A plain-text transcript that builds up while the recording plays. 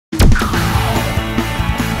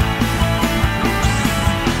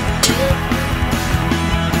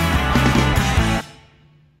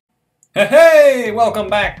Hey, welcome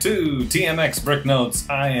back to TMX Brick Notes.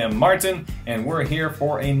 I am Martin, and we're here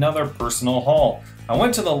for another personal haul. I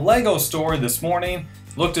went to the Lego store this morning,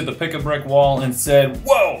 looked at the Pick-a-Brick wall, and said,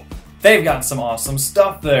 whoa, they've got some awesome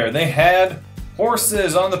stuff there. They had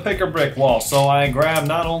horses on the Pick-a-Brick wall, so I grabbed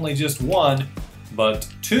not only just one, but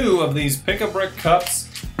two of these Pick-a-Brick cups,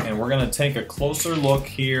 and we're going to take a closer look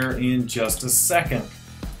here in just a second.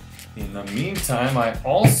 In the meantime, I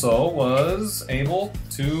also was able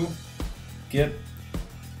to get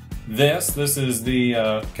this. This is the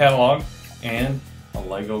catalog and a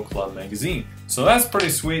Lego Club magazine. So that's pretty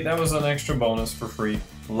sweet. That was an extra bonus for free.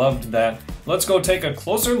 Loved that. Let's go take a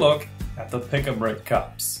closer look at the Pick-a-Brick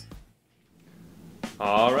cups.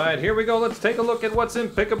 Alright, here we go. Let's take a look at what's in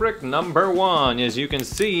Pick-a-Brick number one. As you can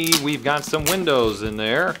see, we've got some windows in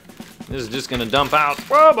there. This is just going to dump out.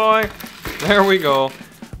 Whoa boy! There we go.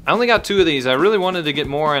 I only got two of these. I really wanted to get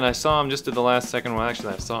more, and I saw them just at the last second. Well,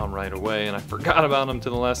 actually, I saw them right away, and I forgot about them to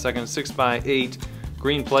the last second. 6x8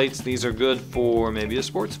 green plates. These are good for maybe a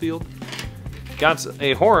sports field. Got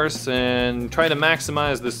a horse, and try to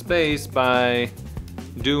maximize the space by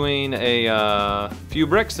doing a few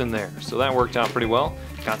bricks in there. So that worked out pretty well.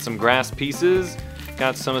 Got some grass pieces.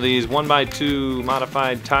 Got some of these 1x2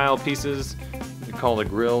 modified tile pieces. You call it a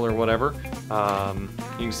grill or whatever.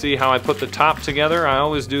 You can see how I put the top together. I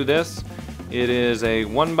always do this. It is a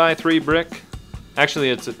 1x3 brick.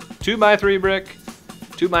 Actually, it's a 2x3 brick,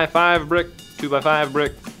 2x5 brick, 2x5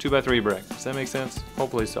 brick, 2x3 brick. Does that make sense?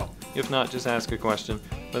 Hopefully so. If not, just ask a question.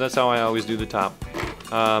 But that's how I always do the top.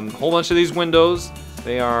 Whole bunch of these windows.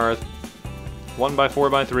 They are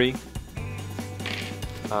 1x4x3.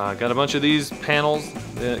 Got a bunch of these panels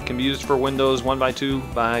that can be used for windows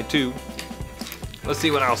 1x2x2. Let's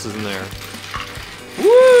see what else is in there.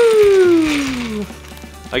 Woo!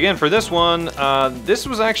 Again, for this one, this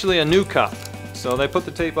was actually a new cup. So they put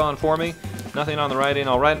the tape on for me. Nothing on the writing.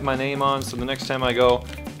 I'll write my name on, so the next time I go,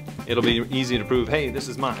 it'll be easy to prove, hey, this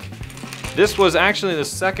is mine. This was actually the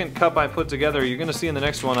second cup I put together. You're going to see in the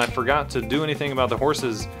next one, I forgot to do anything about the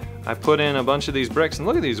horses. I put in a bunch of these bricks, and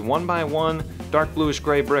look at these 1x1 dark bluish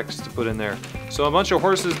gray bricks to put in there. So a bunch of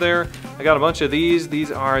horses there. I got a bunch of these.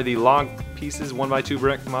 These are the log pieces, 1x2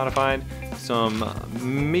 brick modified. Some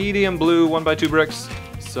medium blue 1x2 bricks,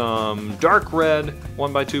 some dark red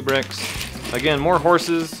 1x2 bricks. Again, more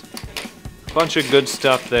horses, bunch of good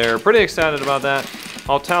stuff there. Pretty excited about that.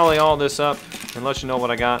 I'll tally all this up and let you know what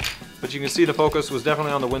I got. But you can see the focus was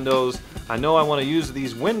definitely on the windows. I know I want to use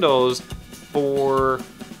these windows for,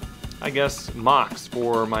 I guess, mocks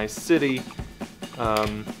for my city.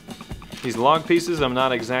 These log pieces, I'm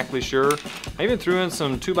not exactly sure. I even threw in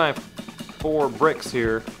some 2x4 bricks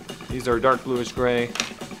here. These are dark bluish gray.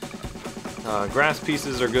 Grass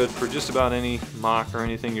pieces are good for just about any mock or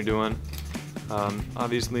anything you're doing.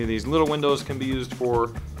 Obviously these little windows can be used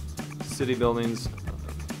for city buildings,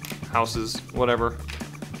 houses, whatever.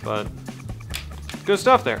 But good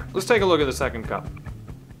stuff there. Let's take a look at the second cup.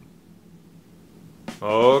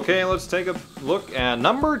 Okay, let's take a look at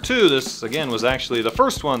number two. This again was actually the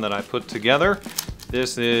first one that I put together.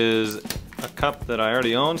 This is a cup that I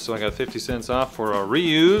already own, so I got 50 cents off for a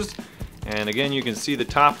reused. And again, you can see the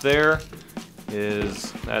top there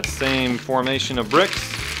is that same formation of bricks.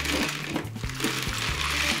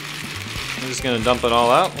 I'm just gonna dump it all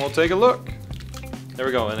out. We'll take a look. There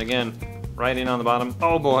we go. And again, writing on the bottom.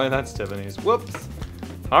 Oh boy, that's Tiffany's. Whoops.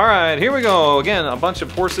 All right, here we go. Again, a bunch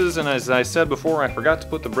of horses, and as I said before, I forgot to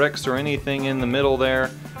put the bricks or anything in the middle there.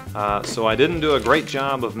 So I didn't do a great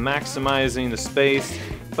job of maximizing the space.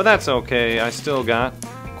 But that's okay, I still got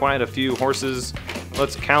quite a few horses.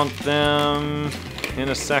 Let's count them in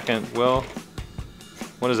a second. Well,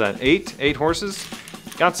 what is that, 8 horses?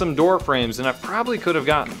 Got some door frames, and I probably could have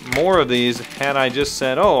gotten more of these had I just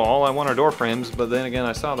said, oh, all I want are door frames, but then again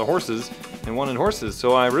I saw the horses and wanted horses.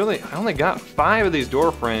 So I only got 5 of these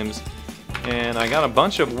door frames, and I got a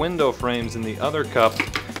bunch of window frames in the other cup.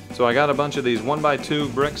 So I got a bunch of these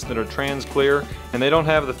 1x2 bricks that are trans clear, and they don't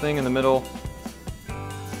have the thing in the middle.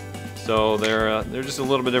 So they're just a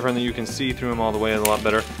little bit different, than you can see through them all the way a lot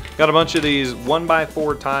better. Got a bunch of these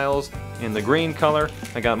 1x4 tiles in the green color.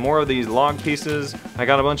 I got more of these log pieces. I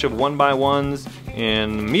got a bunch of 1x1s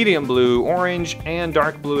in medium blue, orange, and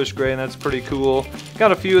dark bluish gray, and that's pretty cool.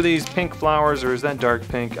 Got a few of these pink flowers, or is that dark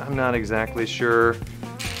pink? I'm not exactly sure.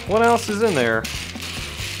 What else is in there?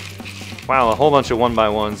 Wow, a whole bunch of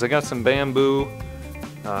 1x1s. I got some bamboo.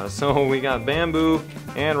 So we got bamboo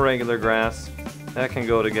and regular grass. That can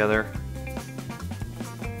go together.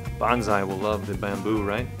 Bonsai will love the bamboo,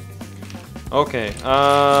 right? Okay,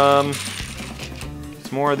 some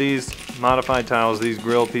more of these modified tiles, these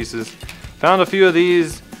grill pieces. Found a few of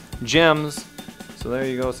these gems. So there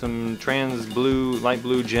you go, some trans blue, light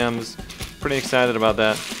blue gems. Pretty excited about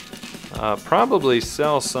that. Probably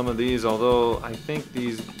sell some of these, although I think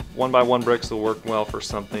these 1x1 bricks will work well for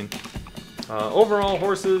something. Overall,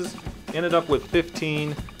 horses ended up with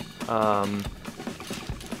 15. And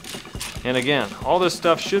again, all this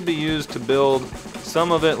stuff should be used to build.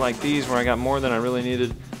 Some of it, like these, where I got more than I really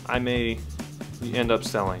needed, I may end up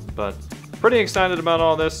selling. But pretty excited about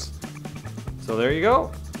all this. So there you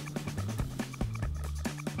go.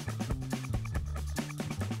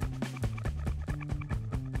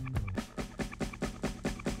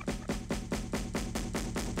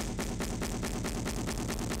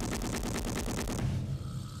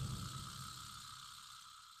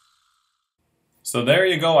 So there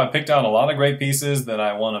you go. I picked out a lot of great pieces that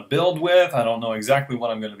I want to build with. I don't know exactly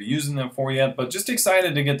what I'm going to be using them for yet, but just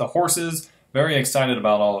excited to get the horses. Very excited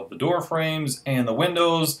about all of the door frames and the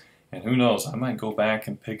windows. And who knows, I might go back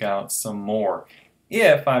and pick out some more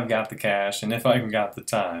if I've got the cash and if I've got the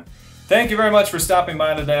time. Thank you very much for stopping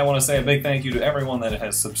by today. I want to say a big thank you to everyone that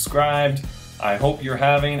has subscribed. I hope you're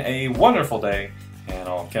having a wonderful day, and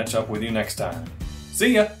I'll catch up with you next time.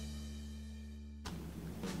 See ya!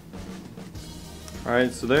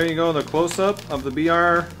 Alright, so there you go, the close-up of the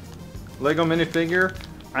BR Lego minifigure.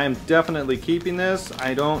 I am definitely keeping this.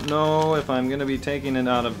 I don't know if I'm going to be taking it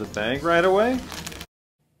out of the bag right away.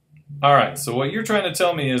 Alright, so what you're trying to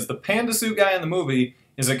tell me is the panda suit guy in the movie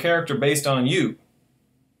is a character based on you.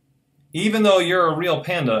 Even though you're a real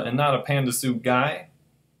panda and not a panda suit guy?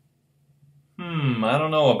 I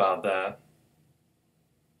don't know about that.